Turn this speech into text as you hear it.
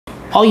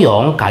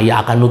Oyong kaya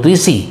akan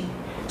nutrisi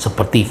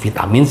seperti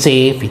vitamin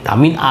C,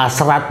 vitamin A,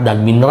 serat,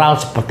 dan mineral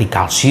seperti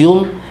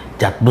kalsium,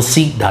 zat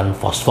besi, dan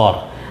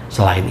fosfor.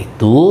 Selain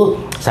itu,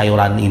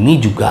 sayuran ini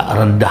juga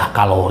rendah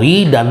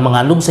kalori dan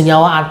mengandung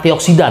senyawa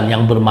antioksidan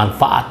yang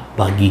bermanfaat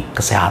bagi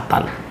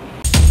kesehatan.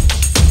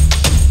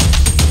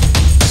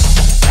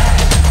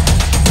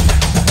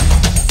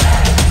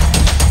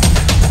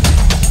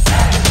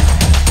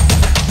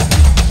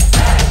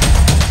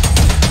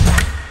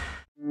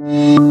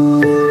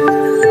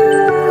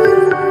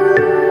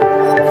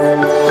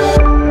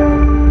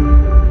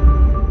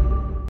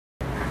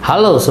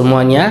 Halo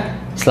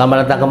semuanya,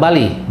 selamat datang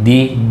kembali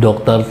di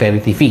Dokter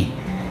Fery TV,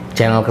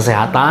 channel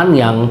kesehatan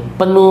yang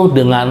penuh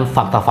dengan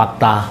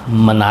fakta-fakta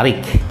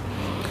menarik.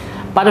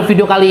 Pada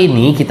video kali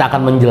ini kita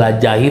akan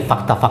menjelajahi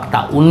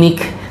fakta-fakta unik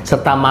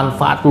serta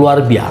manfaat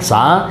luar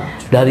biasa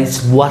dari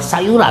sebuah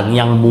sayuran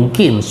yang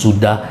mungkin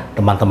sudah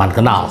teman-teman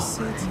kenal,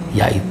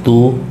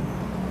 yaitu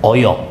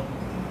oyong.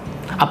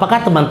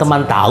 Apakah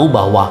teman-teman tahu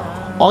bahwa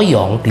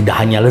oyong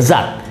tidak hanya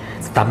lezat,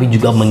 tetapi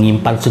juga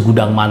menyimpan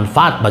segudang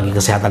manfaat bagi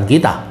kesehatan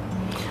kita?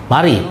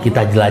 Mari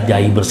kita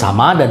jelajahi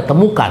bersama dan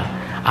temukan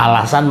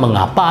alasan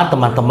mengapa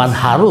teman-teman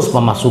harus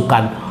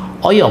memasukkan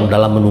oyong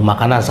dalam menu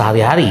makanan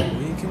sehari-hari.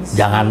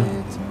 Jangan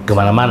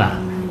kemana-mana.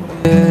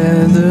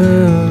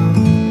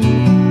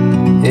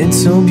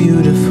 It's so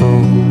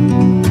beautiful,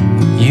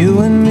 you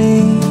and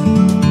me,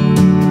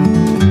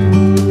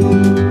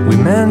 we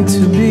meant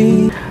to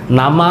be.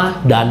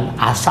 Nama dan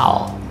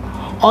asal.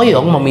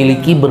 Oyong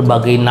memiliki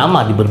berbagai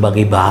nama di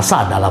berbagai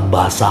bahasa. Dalam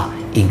bahasa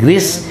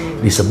Inggris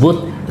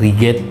disebut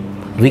Riget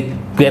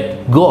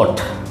gourd,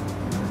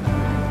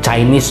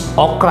 Chinese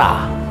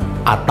okra,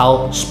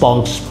 atau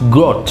sponge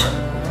gourd.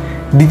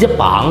 Di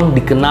Jepang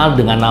dikenal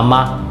dengan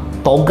nama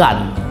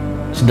togan,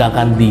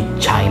 sedangkan di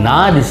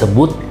China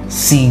disebut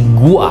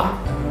sigua.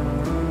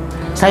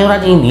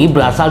 Sayuran ini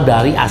berasal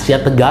dari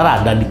Asia Tenggara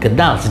dan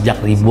dikenal sejak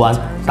ribuan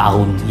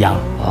tahun yang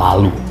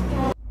lalu.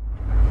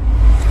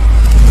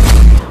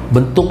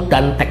 Bentuk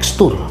dan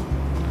tekstur.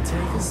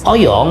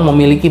 Oyong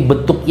memiliki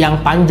bentuk yang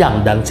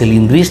panjang dan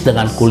silindris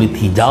dengan kulit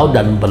hijau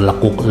dan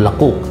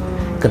berlekuk-lekuk.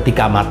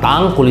 Ketika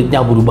matang,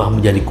 kulitnya berubah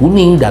menjadi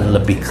kuning dan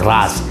lebih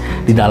keras.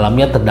 Di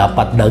dalamnya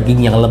terdapat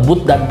daging yang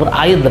lembut dan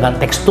berair dengan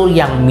tekstur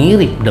yang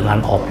mirip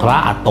dengan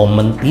okra atau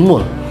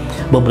mentimun.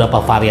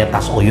 Beberapa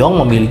varietas oyong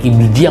memiliki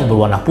biji yang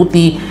berwarna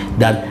putih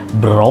dan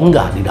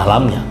berongga di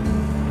dalamnya.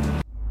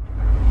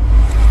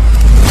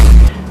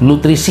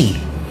 Nutrisi.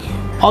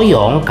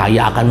 Oyong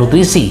kaya akan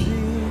nutrisi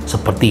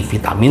seperti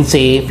vitamin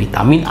C,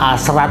 vitamin A,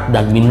 serat,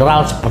 dan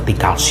mineral seperti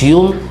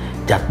kalsium,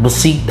 zat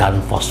besi,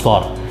 dan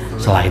fosfor.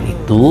 Selain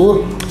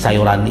itu,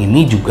 sayuran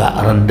ini juga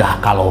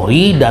rendah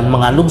kalori dan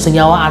mengandung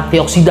senyawa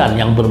antioksidan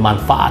yang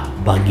bermanfaat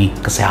bagi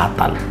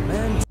kesehatan.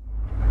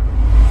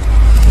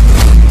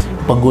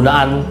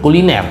 Penggunaan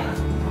kuliner.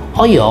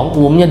 Oyong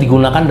umumnya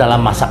digunakan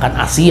dalam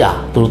masakan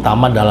Asia,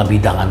 terutama dalam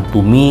hidangan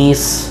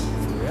tumis,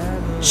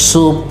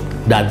 sup,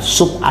 dan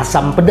sup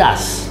asam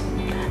pedas.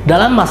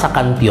 Dalam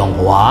masakan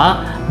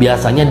Tionghoa,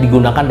 biasanya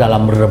digunakan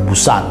dalam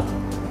rebusan,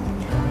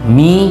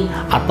 mie,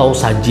 atau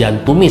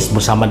sajian tumis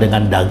bersama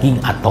dengan daging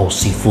atau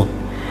seafood.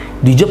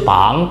 Di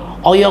Jepang,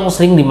 oyong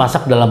sering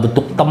dimasak dalam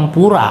bentuk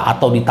tempura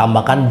atau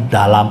ditambahkan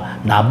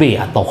dalam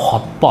nabe atau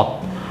hot pot.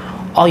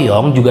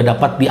 Oyong juga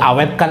dapat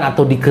diawetkan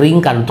atau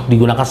dikeringkan untuk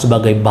digunakan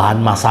sebagai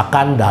bahan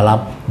masakan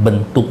dalam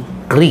bentuk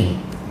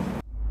kering.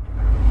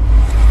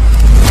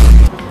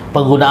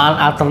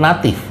 Penggunaan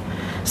alternatif.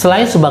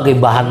 Selain sebagai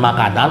bahan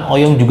makanan,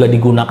 oyong juga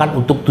digunakan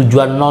untuk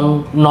tujuan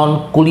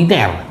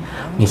non-kuliner.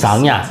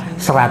 Misalnya,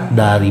 serat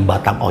dari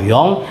batang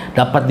oyong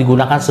dapat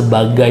digunakan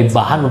sebagai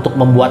bahan untuk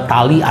membuat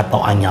tali atau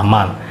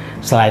anyaman.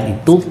 Selain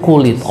itu,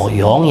 kulit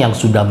oyong yang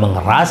sudah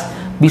mengeras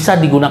bisa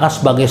digunakan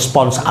sebagai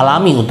spons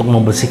alami untuk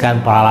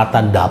membersihkan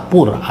peralatan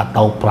dapur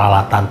atau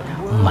peralatan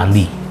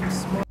mandi.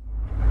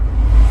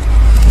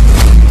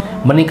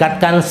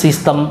 Meningkatkan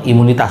sistem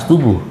imunitas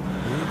tubuh.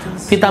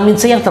 Vitamin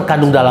C yang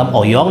terkandung dalam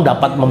oyong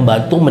dapat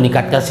membantu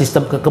meningkatkan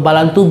sistem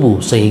kekebalan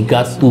tubuh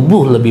sehingga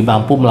tubuh lebih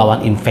mampu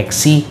melawan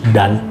infeksi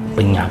dan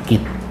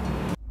penyakit.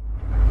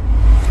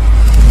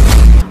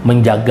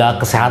 Menjaga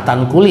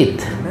kesehatan kulit.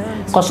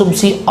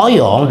 Konsumsi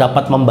oyong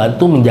dapat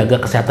membantu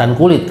menjaga kesehatan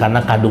kulit karena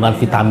kandungan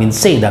vitamin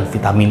C dan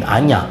vitamin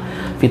A-nya.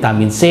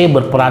 Vitamin C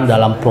berperan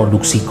dalam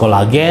produksi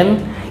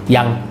kolagen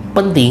yang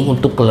penting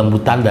untuk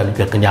kelembutan dan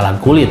kekenyalan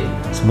kulit.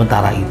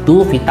 Sementara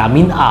itu,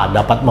 vitamin A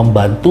dapat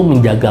membantu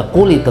menjaga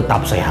kulit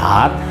tetap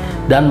sehat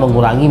dan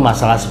mengurangi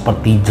masalah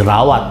seperti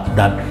jerawat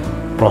dan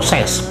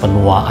proses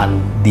penuaan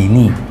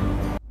dini.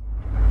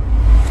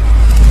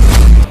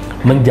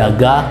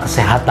 Menjaga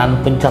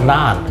kesehatan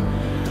pencernaan.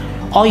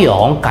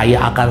 Oyong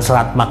kaya akan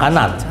serat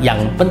makanan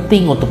yang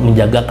penting untuk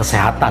menjaga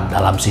kesehatan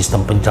dalam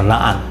sistem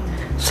pencernaan.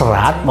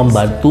 Serat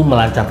membantu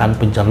melancarkan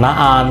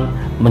pencernaan,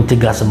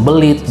 mencegah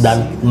sembelit,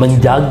 dan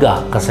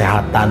menjaga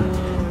kesehatan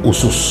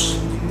usus.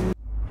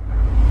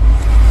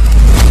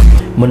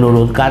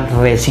 Menurunkan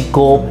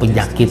resiko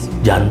penyakit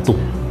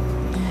jantung.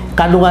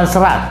 Kandungan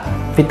serat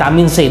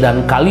Vitamin C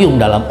dan kalium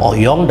dalam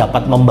oyong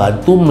dapat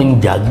membantu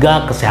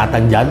menjaga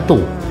kesehatan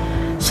jantung.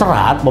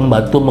 Serat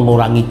membantu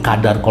mengurangi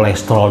kadar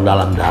kolesterol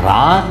dalam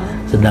darah,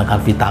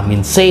 sedangkan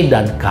vitamin C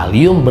dan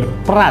kalium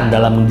berperan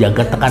dalam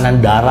menjaga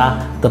tekanan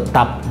darah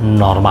tetap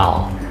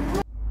normal.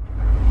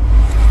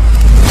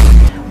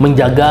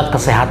 Menjaga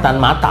kesehatan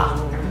mata.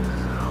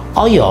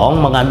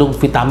 Oyong mengandung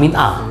vitamin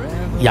A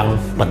yang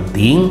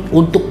penting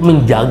untuk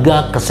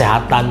menjaga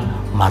kesehatan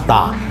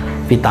mata.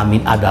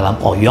 Vitamin A dalam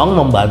oyong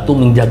membantu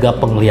menjaga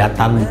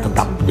penglihatan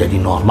tetap menjadi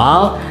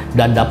normal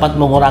dan dapat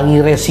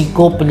mengurangi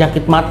resiko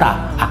penyakit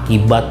mata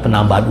akibat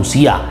penambahan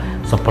usia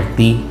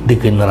seperti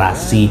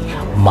degenerasi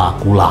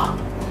makula.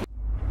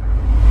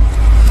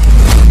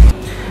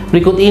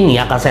 Berikut ini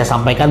akan saya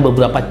sampaikan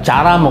beberapa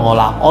cara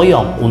mengolah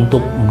oyong untuk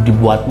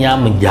dibuatnya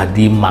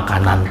menjadi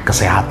makanan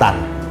kesehatan.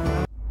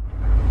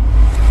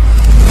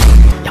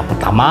 Yang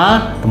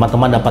pertama,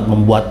 teman-teman dapat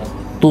membuat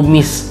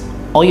tumis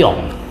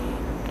oyong.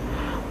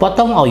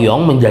 Potong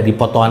oyong menjadi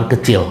potongan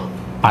kecil.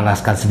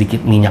 Panaskan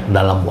sedikit minyak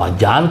dalam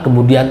wajan,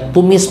 kemudian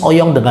tumis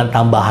oyong dengan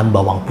tambahan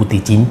bawang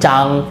putih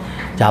cincang,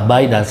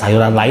 cabai, dan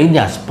sayuran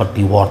lainnya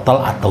seperti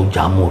wortel atau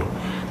jamur.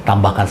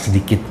 Tambahkan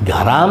sedikit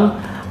garam,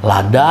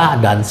 lada,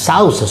 dan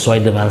saus sesuai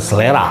dengan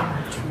selera.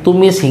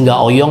 Tumis hingga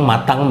oyong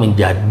matang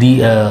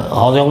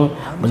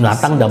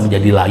dan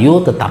menjadi layu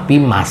tetapi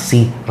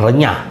masih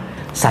renyah.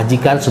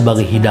 Sajikan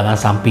sebagai hidangan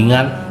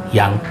sampingan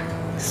yang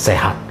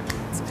sehat.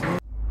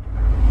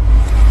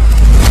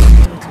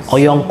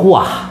 Oyong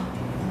kuah.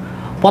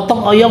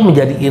 Potong oyong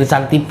menjadi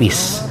irisan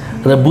tipis.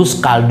 Rebus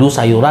kaldu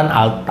sayuran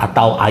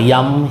atau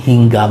ayam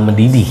hingga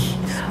mendidih.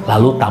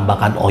 Lalu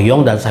tambahkan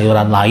oyong dan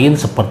sayuran lain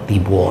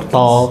seperti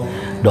wortel,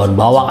 daun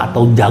bawang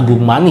atau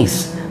jagung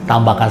manis.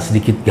 Tambahkan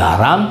sedikit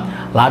garam,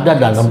 lada,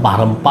 dan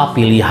rempah-rempah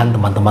pilihan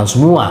teman-teman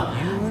semua.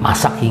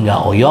 Masak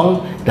hingga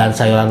oyong dan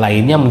sayuran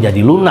lainnya menjadi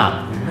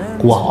lunak.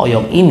 Kuah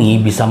oyong ini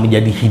bisa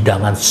menjadi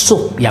hidangan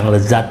sup yang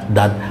lezat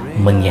dan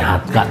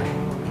menyehatkan.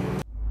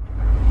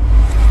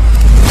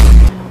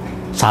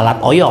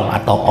 Salad oyong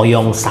atau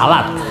oyong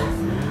salad.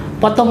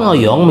 Potong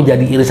oyong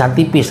menjadi irisan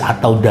tipis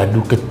atau dadu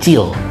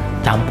kecil.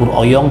 Campur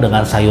oyong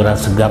dengan sayuran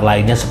segar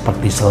lainnya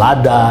seperti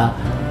selada,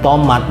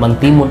 tomat,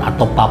 mentimun,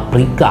 atau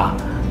paprika.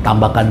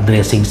 Tambahkan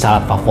dressing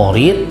salad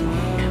favorit.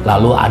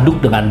 Lalu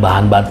aduk dengan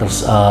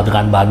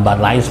bahan-bahan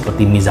lain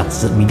seperti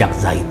minyak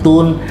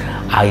zaitun,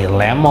 air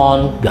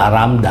lemon,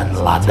 garam, dan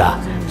lada.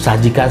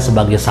 Sajikan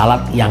sebagai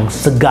salad yang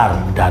segar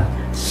dan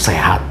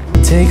sehat.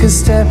 Take a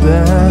step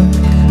back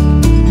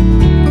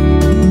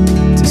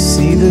to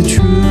see the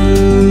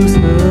truth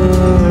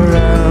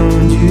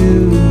around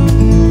you.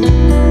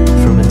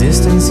 From a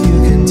distance you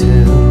can tell.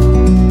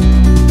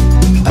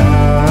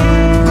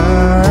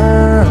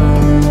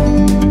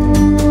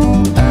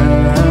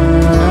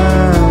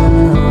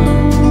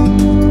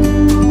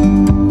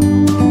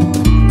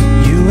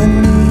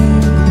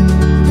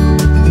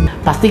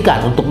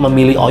 Pastikan untuk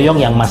memilih oyong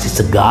yang masih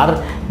segar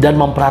dan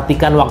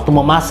memperhatikan waktu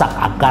memasak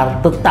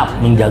agar tetap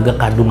menjaga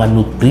kandungan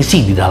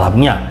nutrisi di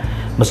dalamnya.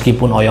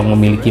 Meskipun oyong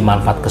memiliki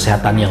manfaat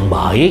kesehatan yang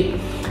baik,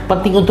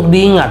 penting untuk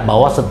diingat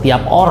bahwa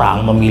setiap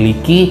orang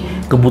memiliki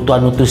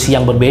kebutuhan nutrisi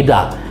yang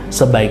berbeda.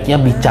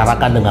 Sebaiknya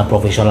bicarakan dengan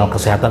profesional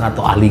kesehatan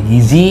atau ahli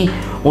gizi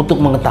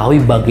untuk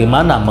mengetahui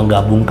bagaimana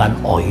menggabungkan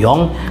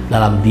oyong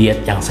dalam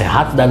diet yang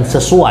sehat dan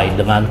sesuai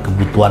dengan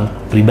kebutuhan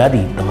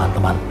pribadi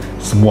teman-teman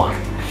semua.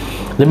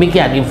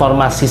 Demikian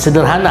informasi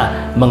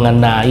sederhana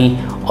mengenai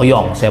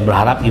oyong. Saya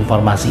berharap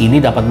informasi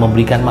ini dapat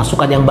memberikan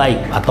masukan yang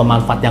baik atau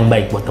manfaat yang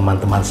baik buat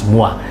teman-teman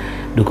semua.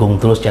 Dukung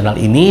terus channel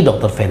ini,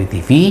 Dokter Fery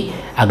TV,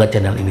 agar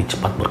channel ini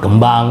cepat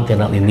berkembang,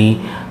 channel ini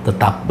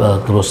tetap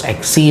terus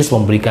eksis,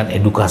 memberikan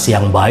edukasi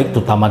yang baik,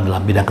 terutama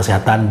dalam bidang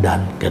kesehatan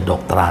dan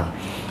kedokteran.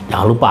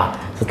 Jangan lupa,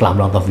 setelah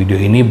menonton video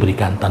ini,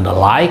 berikan tanda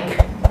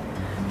like,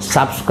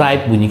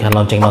 subscribe, bunyikan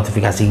lonceng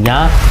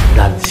notifikasinya,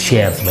 dan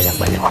share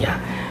sebanyak-banyaknya.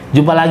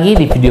 Jumpa lagi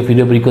di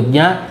video-video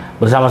berikutnya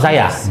bersama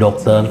saya,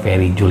 Dokter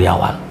Fery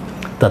Juliawan.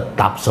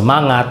 Tetap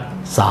semangat,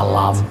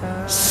 salam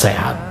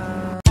sehat.